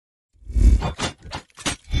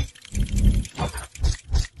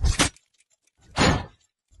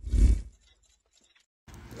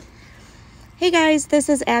Hey guys, this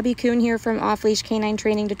is Abby Kuhn here from Off Leash Canine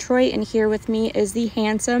Training Detroit, and here with me is the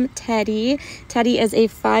handsome Teddy. Teddy is a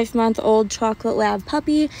 5-month-old chocolate lab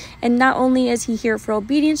puppy, and not only is he here for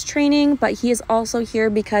obedience training, but he is also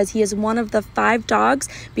here because he is one of the 5 dogs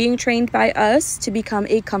being trained by us to become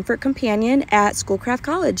a comfort companion at Schoolcraft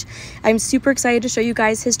College. I'm super excited to show you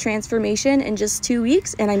guys his transformation in just 2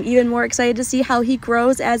 weeks, and I'm even more excited to see how he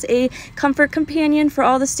grows as a comfort companion for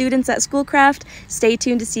all the students at Schoolcraft. Stay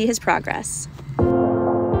tuned to see his progress.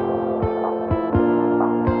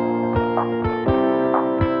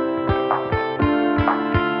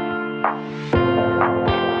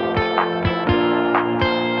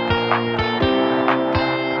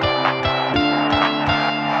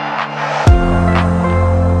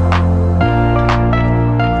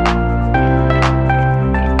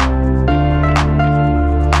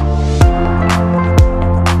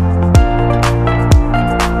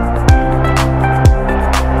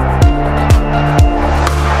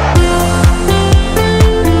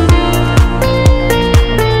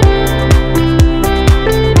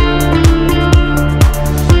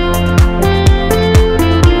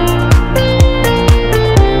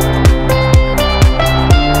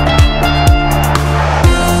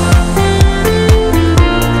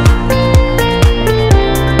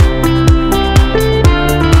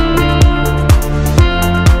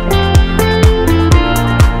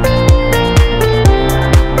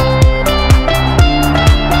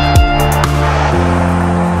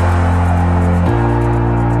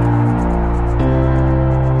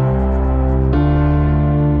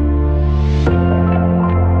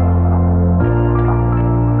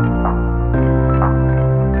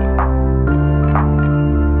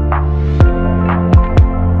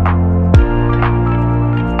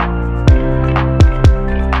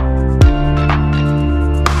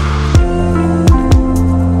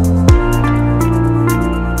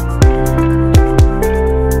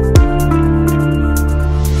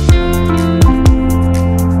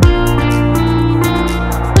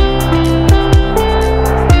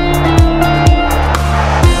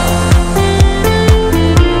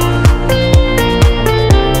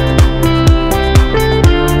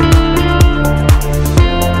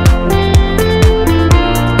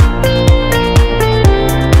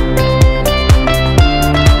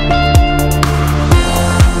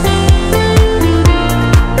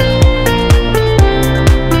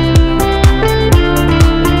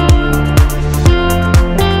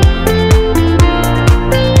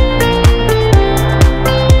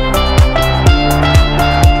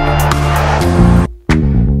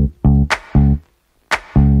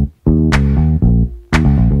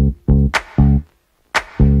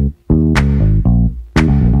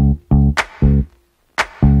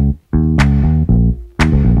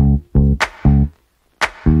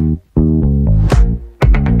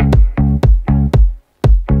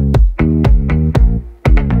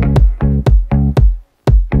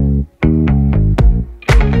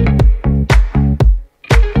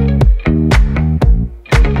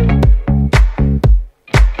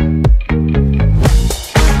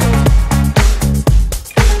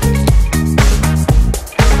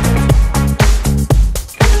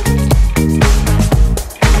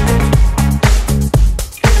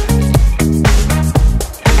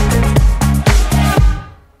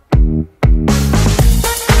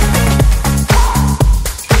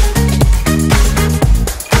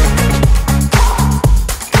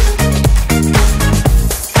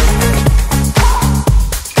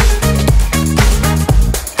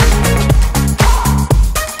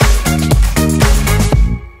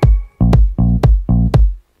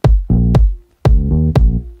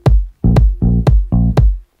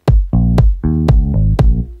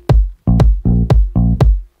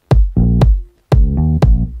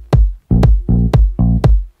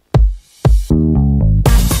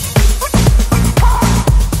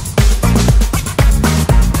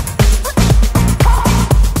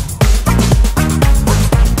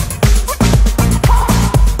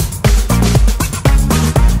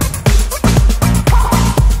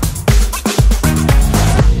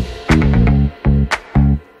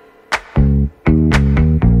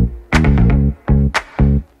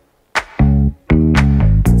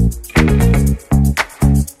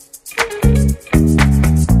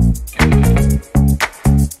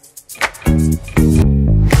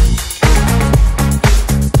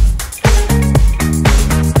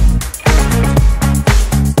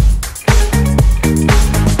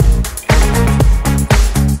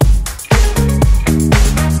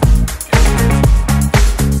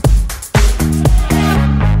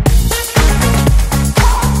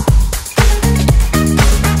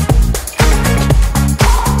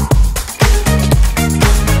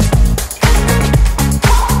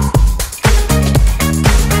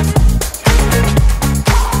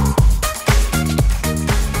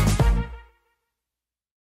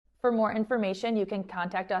 For more information, you can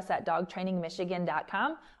contact us at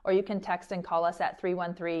dogtrainingmichigan.com, or you can text and call us at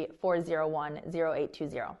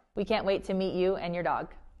 313-401-0820. We can't wait to meet you and your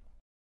dog.